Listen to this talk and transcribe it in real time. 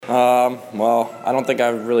Well, I don't think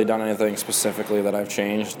I've really done anything specifically that I've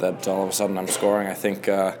changed that all of a sudden I'm scoring. I think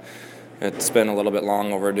it's been a little bit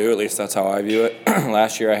long overdue, at least that's how I view it.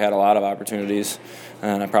 Last year I had a lot of opportunities,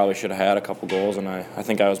 and I probably should have had a couple goals, and I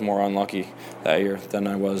think I was more unlucky that year than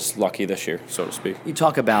I was lucky this year, so to speak. You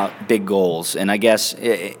talk about big goals, and I guess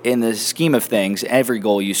in the scheme of things, every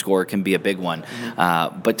goal you score can be a big one.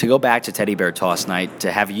 But to go back to Teddy Bear Toss Night,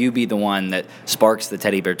 to have you be the one that sparks the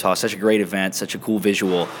Teddy Bear Toss, such a great event, such a cool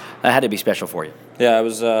visual, that had to be special for you. Yeah, it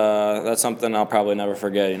was. That's something I'll probably never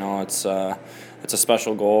forget. You know, it's a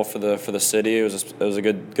special goal for the city. It was a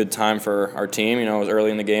good time for our team. You know, it was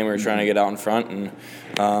early in the game. We were trying to get out in front, and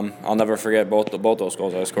I'll never forget both those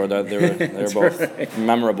goals I scored. They were both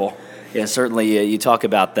memorable. Yeah, certainly. You talk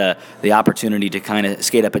about the opportunity to kind of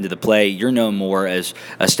skate up into the play. You're known more as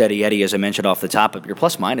a steady Eddie, as I mentioned off the top, but your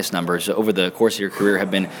plus-minus numbers over the course of your career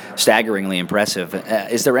have been staggeringly impressive.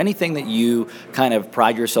 Is there anything that you kind of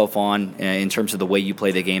pride yourself on in terms of the way you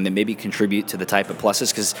play the game that maybe contribute to the type of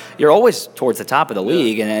pluses? Because you're always towards the top of the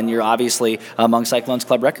league, and you're obviously among Cyclones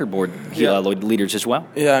Club record board leaders as well.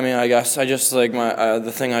 Yeah, I mean, I guess I just like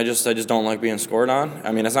the thing I just don't like being scored on.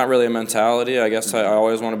 I mean, it's not really a mentality. I guess I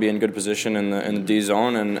always want to be in good position in the D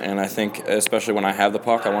zone, and I think especially when I have the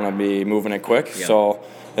puck, I want to be moving it quick. Yeah. So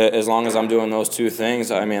as long as I'm doing those two things,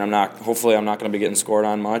 I mean, hopefully I'm not going to be getting scored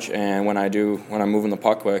on much. And when I'm moving the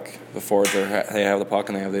puck quick, the forwards they have the puck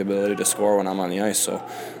and they have the ability to score when I'm on the ice. So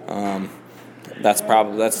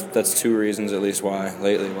that's two reasons at least why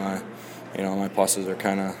you know, my pluses are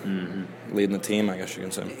kind of leading the team, I guess you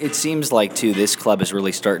can say. It seems like, too, this club is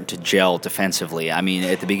really starting to gel defensively. I mean,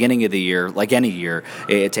 at the beginning of the year, like any year,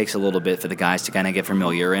 it takes a little bit for the guys to kind of get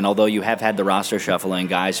familiar. And although you have had the roster shuffling,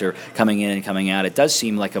 guys are coming in and coming out, it does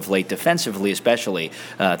seem like of late, defensively especially,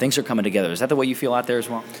 things are coming together. Is that the way you feel out there as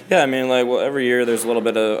well? Yeah, I mean, every year there's a little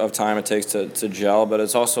bit of time it takes to gel, but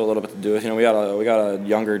it's also a little bit to do with, you know, we got a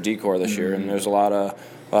younger D-core this year, and there's a lot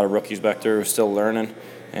of rookies back there who are still learning.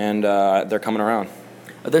 And they're coming around.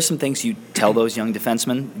 Are there some things you tell those young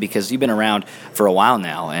defensemen? Because you've been around for a while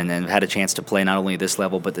now and have had a chance to play not only at this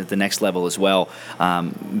level but at the next level as well.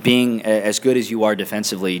 Being as good as you are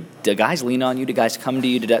defensively, do guys lean on you? Do guys come to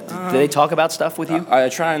you? Do they talk about stuff with you? I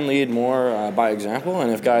try and lead more by example,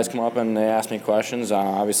 and if guys come up and they ask me questions, I'm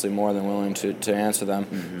obviously more than willing to answer them.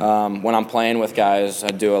 When I'm playing with guys, I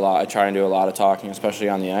try and do a lot of talking, especially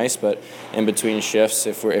on the ice, but in between shifts,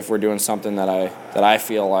 if we're doing something that I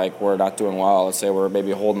feel like we're not doing well, let's say we're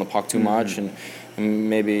maybe holding the puck too much and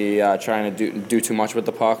maybe trying to do too much with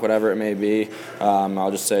the puck, whatever it may be.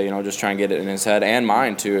 I'll just say, you know, just try and get it in his head and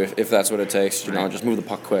mine too, if that's what it takes. You know, just move the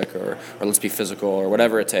puck quick, or let's be physical, or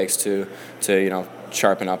whatever it takes to you know,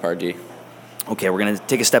 sharpen up our D. Okay, we're going to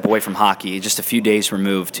take a step away from hockey. Just a few days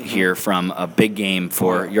removed here from a big game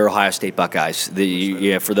for your Ohio State Buckeyes.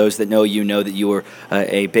 For those that know that you were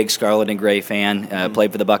a big Scarlet and Gray fan,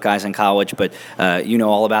 played for the Buckeyes in college, but you know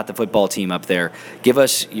all about the football team up there. Give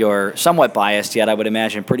us your somewhat biased, yet I would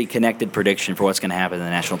imagine pretty connected prediction for what's going to happen in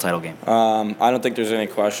the national title game. I don't think there's any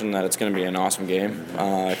question that it's going to be an awesome game.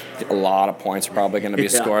 A lot of points are probably going to be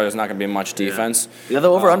scored. There's not going to be much defense. The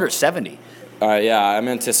over-under 70. Yeah, I'm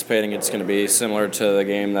anticipating it's going to be similar to the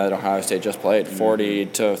game that Ohio State just played,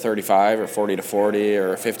 40-35 or 40-40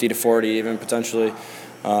 or 50-40 even potentially.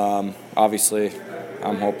 Obviously,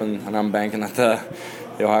 I'm hoping and I'm banking that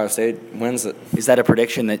the Ohio State wins it. Is that a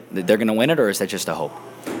prediction that they're going to win it, or is that just a hope?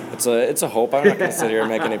 It's a hope. I'm not going to sit here and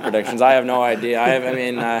make any predictions. I have no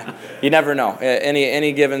idea. You never know.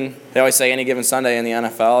 They always say any given Sunday in the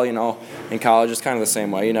NFL, you know, in college it's kind of the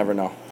same way. You never know.